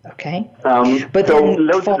 Yeah. Okay. But then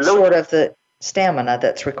falls short of the stamina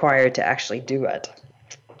that's required to actually do it.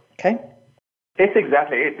 Okay. It's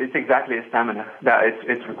exactly a stamina that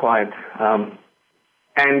it's required.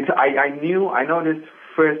 And I know this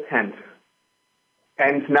firsthand.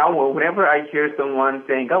 And now whenever I hear someone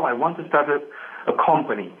saying, "Oh, I want to start a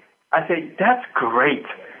company," I say, "That's great.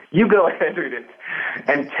 You go ahead with it,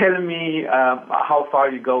 and tell me how far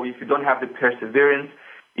you go. If you don't have the perseverance,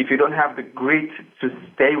 if you don't have the grit to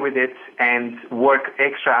stay with it and work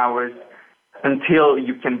extra hours until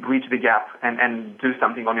you can bridge the gap and do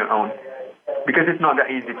something on your own." Because it's not that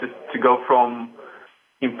easy to go from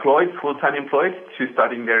full-time employed, to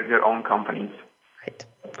starting their own companies. Right.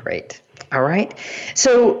 Great. All right.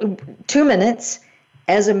 So 2 minutes.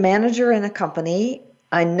 As a manager in a company,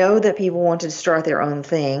 I know that people want to start their own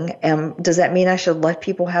thing. Does that mean I should let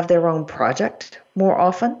people have their own project more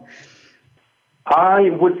often? I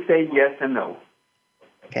would say yes and no.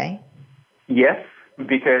 Okay. Yes,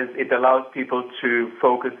 because it allows people to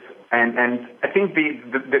focus, and I think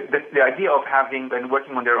the idea of having and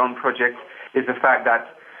working on their own project is the fact that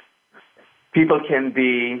people can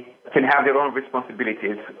have their own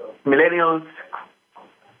responsibilities. Millennials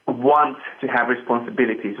want to have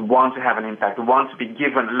responsibilities, want to have an impact, want to be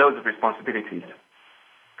given loads of responsibilities.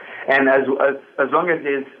 And as long as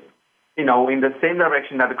it's in the same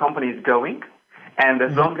direction that the company is going, and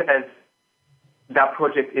as long as that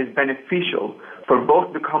project is beneficial for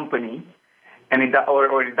both the company and it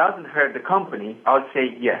doesn't hurt the company, I would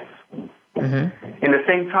say yes. In the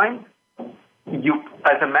same time, you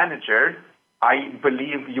as a manager, I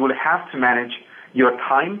believe you will have to manage your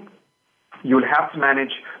time. You will have to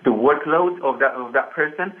manage the workload of that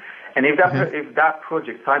person, and if that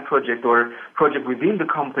project, side project or project within the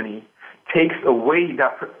company, takes away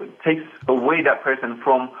that person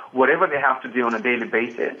from whatever they have to do on a daily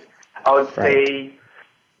basis, I would say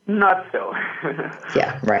not so.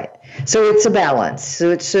 Yeah, right. So it's a balance.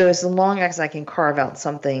 So as long as I can carve out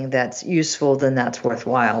something that's useful, then that's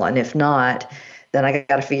worthwhile, and if not, then I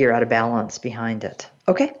got to figure out a balance behind it.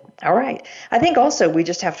 Okay. All right. I think also we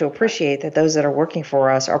just have to appreciate that those that are working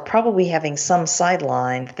for us are probably having some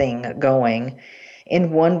sideline thing going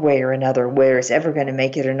in one way or another. Whether it's ever going to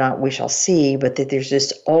make it or not, we shall see, but that there's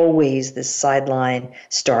just always this sideline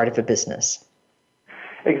start of a business.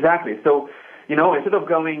 Exactly. So, instead of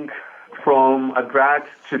going from a grad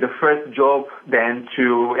to the first job, then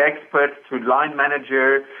to expert, to line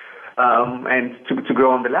manager, and to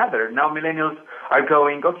grow on the ladder, now millennials are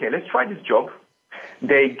going, okay, let's try this job.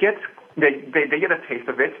 They get a taste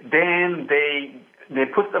of it. Then they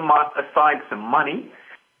put aside some money.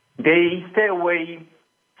 They stay away.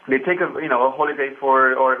 They take a holiday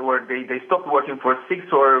or they stop working for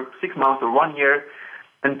 6 months or 1 year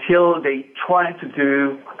until they try to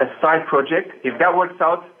do a side project. If that works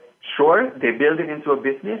out, sure, they build it into a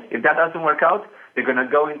business. If that doesn't work out, they're going to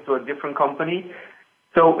go into a different company.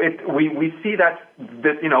 So we see that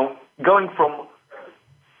going from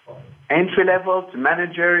entry level to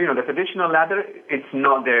manager, the traditional ladder, it's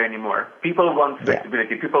not there anymore. People want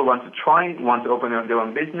flexibility. People want to want to open their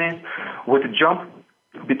own business with a jump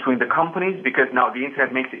between the companies, because now the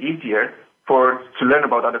internet makes it easier to learn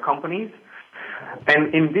about other companies.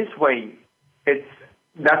 And in this way,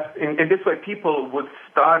 in this way people would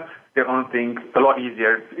start their own thing a lot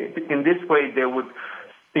easier. In this way, they would,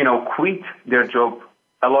 quit their job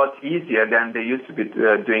a lot easier than they used to be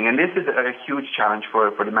doing, and this is a huge challenge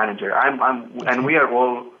for the manager. And we are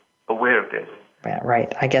all aware of this.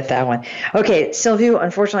 Right. I get that one. Okay, Sylvia,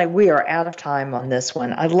 unfortunately, we are out of time on this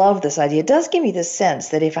one. I love this idea. It does give me this sense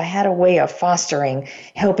that if I had a way of fostering,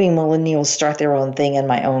 helping millennials start their own thing in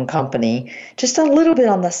my own company, just a little bit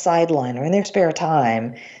on the sideline or in their spare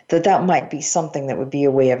time, that might be something that would be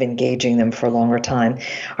a way of engaging them for a longer time.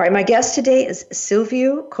 All right, my guest today is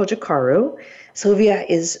Sylvia Kojakaru. Sylvia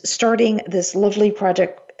is starting this lovely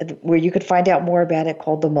project where you could find out more about it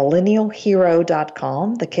called the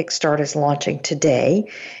millennialhero.com. The Kickstart is launching today,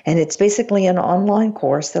 and it's basically an online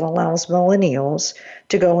course that allows millennials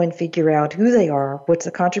to go and figure out who they are, what's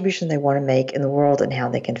the contribution they want to make in the world, and how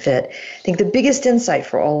they can fit. I think the biggest insight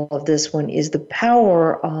for all of this one is the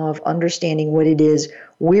power of understanding what it is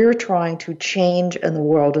we're trying to change in the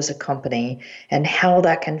world as a company and how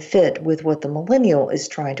that can fit with what the millennial is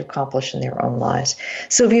trying to accomplish in their own lives.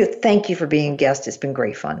 Sylvia, thank you for being a guest. It's been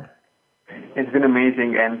great fun. It's been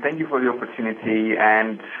amazing, and thank you for the opportunity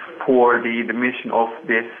and for the mission of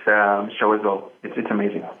this show as well. It's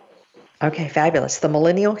amazing. Okay, fabulous.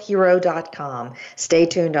 TheMillennialHero.com. Stay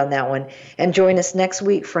tuned on that one. And join us next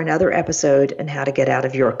week for another episode on how to get out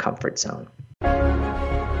of your comfort zone.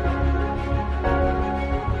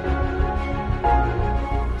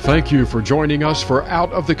 Thank you for joining us for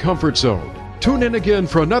Out of the Comfort Zone. Tune in again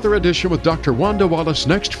for another edition with Dr. Wanda Wallace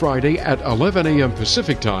next Friday at 11 a.m.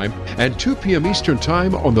 Pacific Time and 2 p.m. Eastern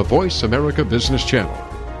Time on the Voice America Business Channel.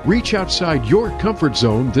 Reach outside your comfort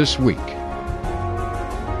zone this week.